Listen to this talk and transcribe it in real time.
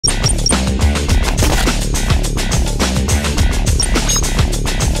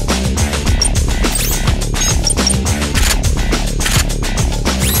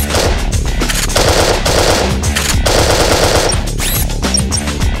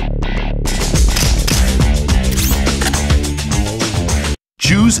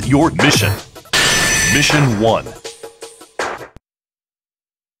Choose your mission. Mission 1.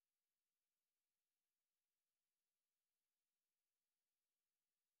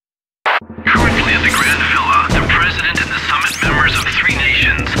 Currently at the Grand Villa, the President and the Summit members of 3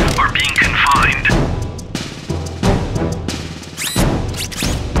 nations are being confined.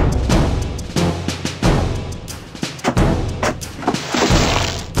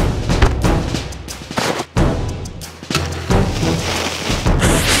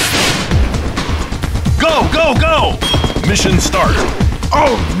 Go, go, go! Mission start.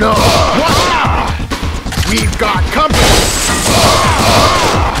 Oh no! What happened? We've got company!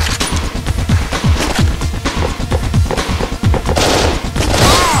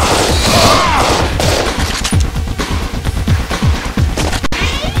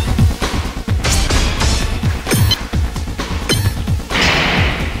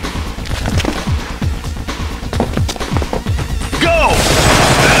 Go!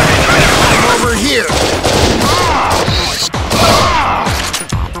 Over here!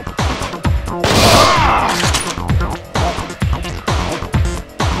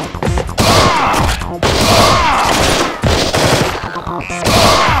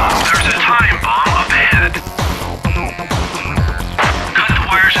 There's a time bomb up ahead. Cut the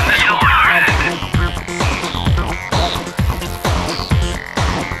wires in this overhead.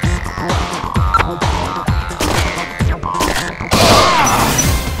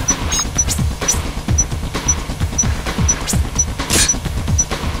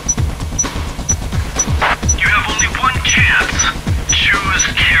 You have only one chance. Choose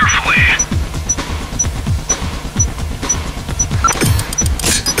carefully.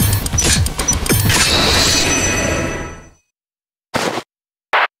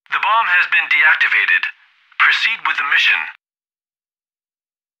 The bomb has been deactivated. Proceed with the mission.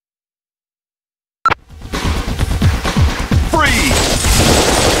 Freeze!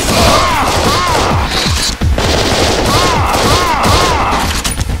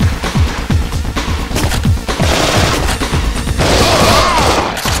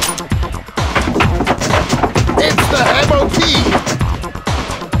 It's the MOP!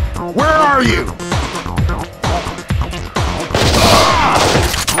 Where are you?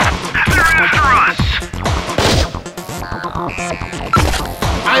 They're after us.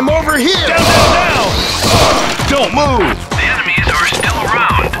 I'm over here! Down, down, down! Don't move! The enemies are still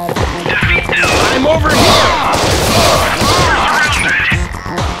around. Defeat them. I'm over here! We're surrounded.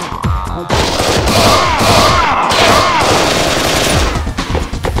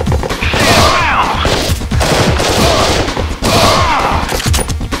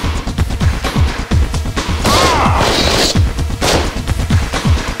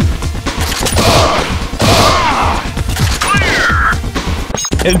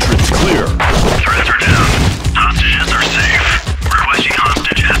 Entrance clear. Threats are down. Hostages are safe. Requesting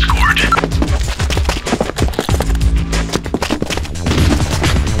hostage escort.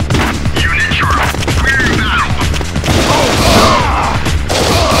 Unit Charlie, we're in battle.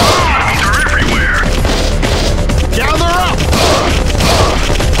 Enemies are everywhere. Gather up!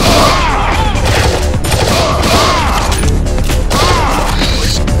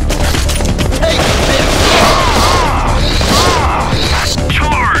 Take this!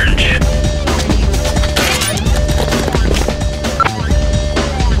 Charge!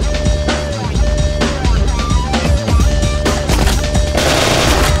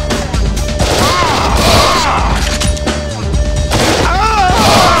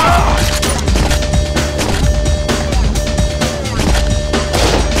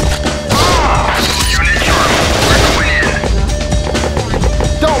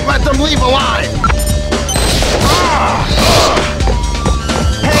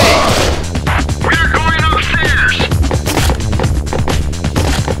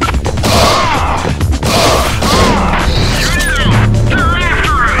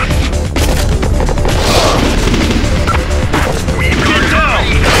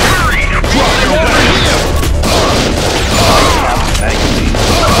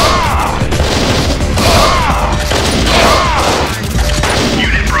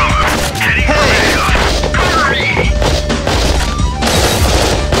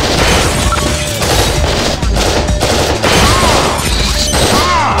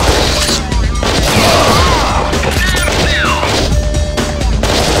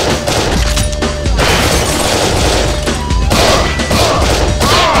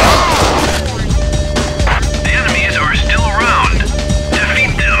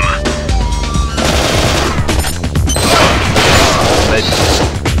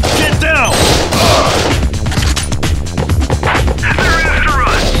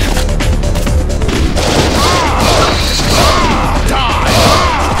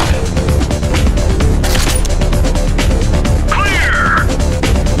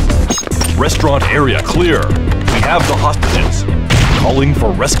 area clear. We have the hostages. Calling for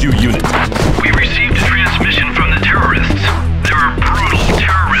rescue unit. We received a transmission from the terrorists. They're a brutal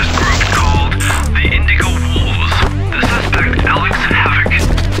terrorist group called the Indigo Wolves. The suspect, Alex Havoc.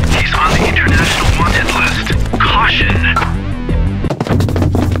 He's on the international wanted list. Caution.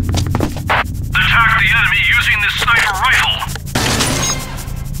 Attack the enemy using this sniper rifle.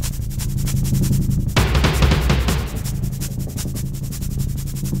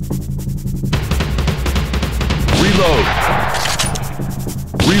 Reload.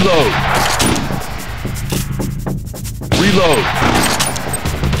 Reload. Reload.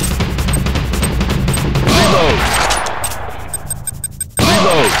 Reload.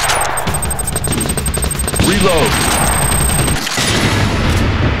 Reload. Reload.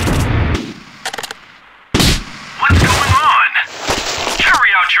 What's going on?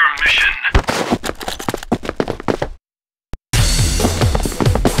 Carry out your mission.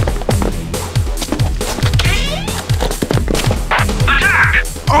 Attack!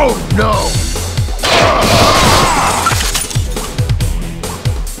 Oh no!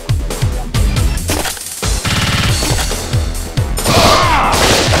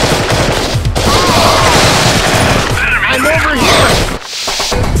 I'm over here!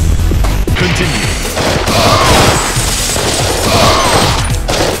 Continue.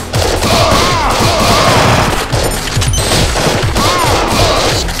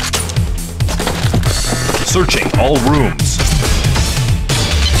 Searching all rooms.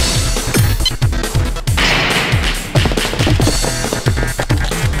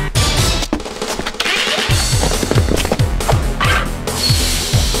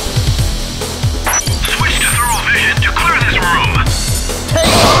 Switch to thorough vision to clear this room.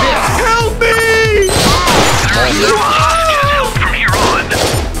 Take this! Help me! There are no hostages held from here on.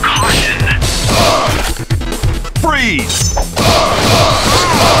 Caution. Freeze!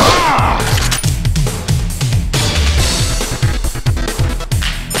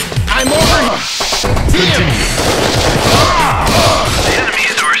 I'm over here! Continue. The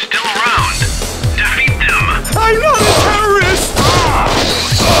enemies are still around. Defeat them. I'm not a terrorist!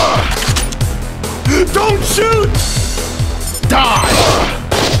 Don't shoot! Die!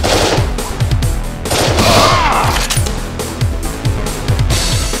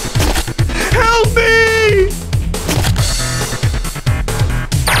 Help me!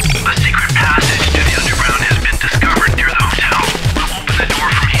 A secret passage to the underground has been discovered near the hotel. We'll open the door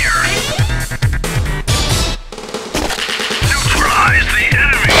from here. Neutralize the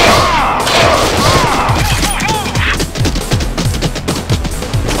enemy!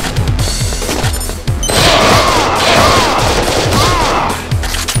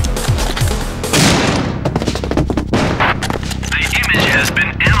 The image has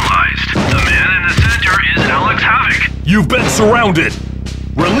been analyzed. The man in the center is Alex Havoc. You've been surrounded.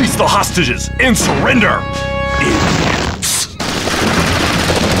 Release the hostages and surrender. Idiots.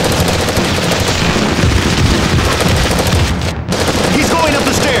 He's going up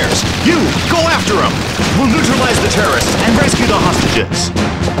the stairs! You, go after him! We'll neutralize the terrorists and rescue the hostages!